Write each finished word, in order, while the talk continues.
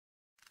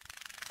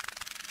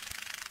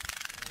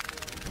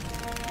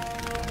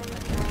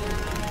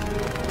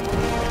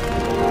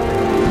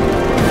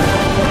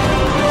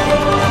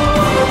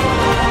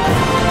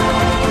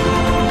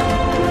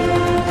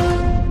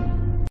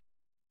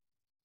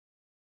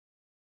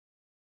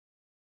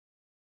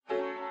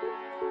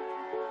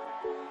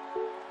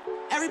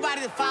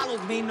Everybody that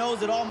follows me knows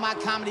that all my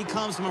comedy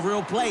comes from a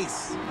real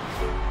place.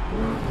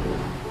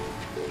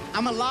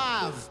 I'm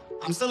alive.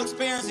 I'm still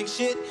experiencing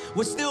shit,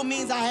 which still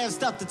means I have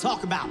stuff to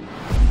talk about.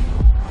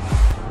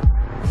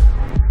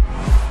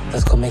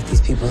 Let's go make these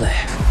people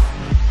laugh.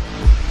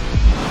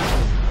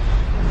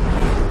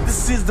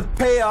 This is the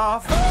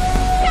payoff.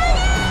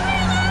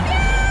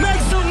 Make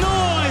some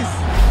noise!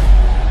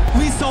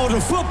 We sold a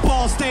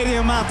football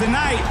stadium out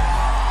tonight.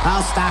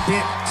 I'll stop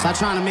it. Stop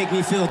trying to make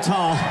me feel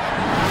tall.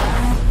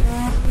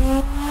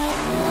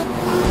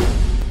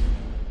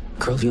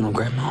 Girl, if you don't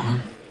grab my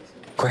arm,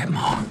 grab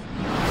my arm.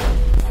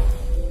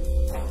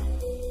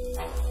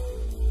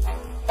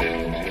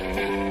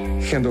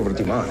 Hand over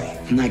the money.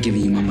 I'm not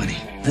giving you my money.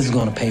 This is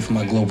gonna pay for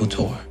my global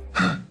tour.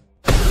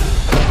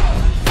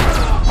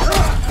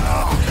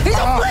 He's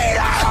a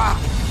bleeder!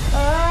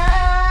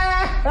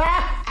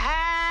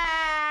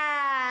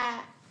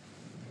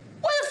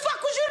 What the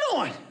fuck was you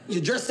doing?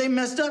 Your dress ain't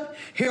messed up?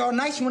 Hair all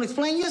nice? You wanna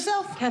explain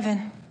yourself?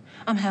 Kevin,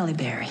 I'm Halle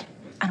Berry.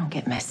 I don't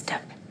get messed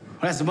up.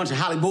 Well, that's a bunch of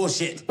Holly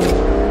bullshit.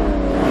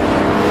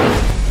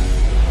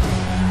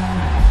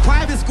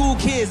 Private school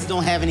kids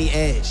don't have any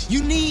edge.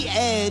 You need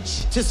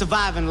edge to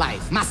survive in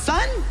life. My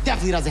son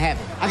definitely doesn't have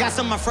it. I got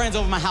some of my friends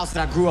over my house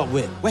that I grew up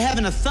with. We're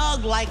having a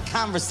thug-like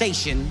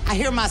conversation. I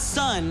hear my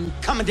son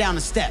coming down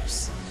the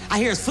steps. I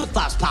hear his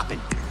flip-flops popping.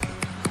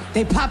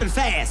 They popping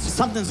fast.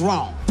 Something's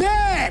wrong.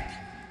 Dad!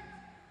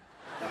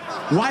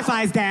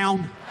 Wi-Fi's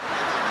down.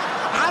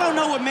 I don't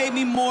know what made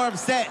me more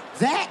upset.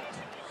 That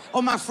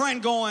or my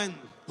friend going,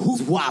 who's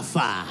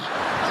Wi-Fi?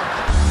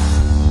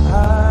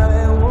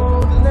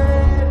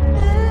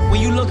 When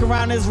you look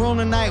around this room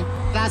tonight,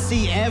 I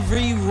see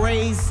every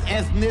race,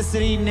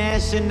 ethnicity,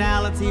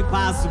 nationality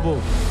possible.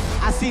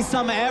 I see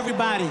some of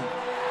everybody.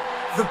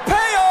 The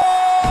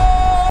payoff!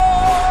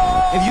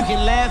 If you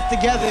can laugh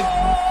together,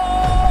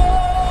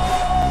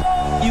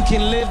 you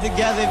can live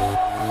together,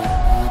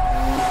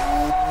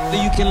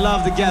 you can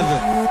love together.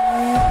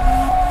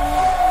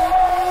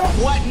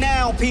 What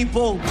now,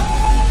 people?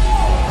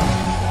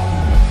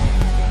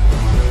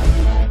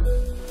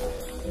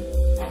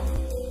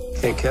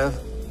 Hey, Kev.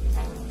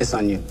 It's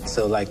on you.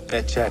 So, like,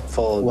 bet, check,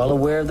 fold. Well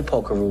aware of the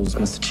poker rules,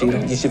 Mr.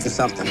 Cheatham. You shoot for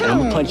something, and I'm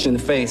gonna punch you in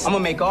the face. I'm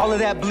gonna make all of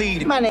that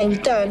bleed. My name's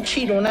Don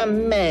Cheadle, and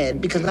I'm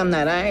mad because I'm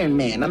not Iron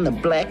Man. I'm the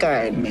Black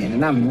Iron Man,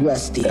 and I'm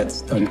rusty.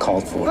 That's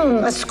uncalled for.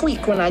 I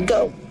squeak when I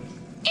go.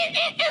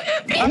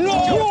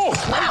 No!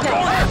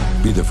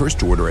 Be the first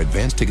to order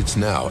advance tickets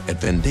now at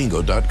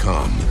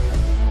Fandango.com.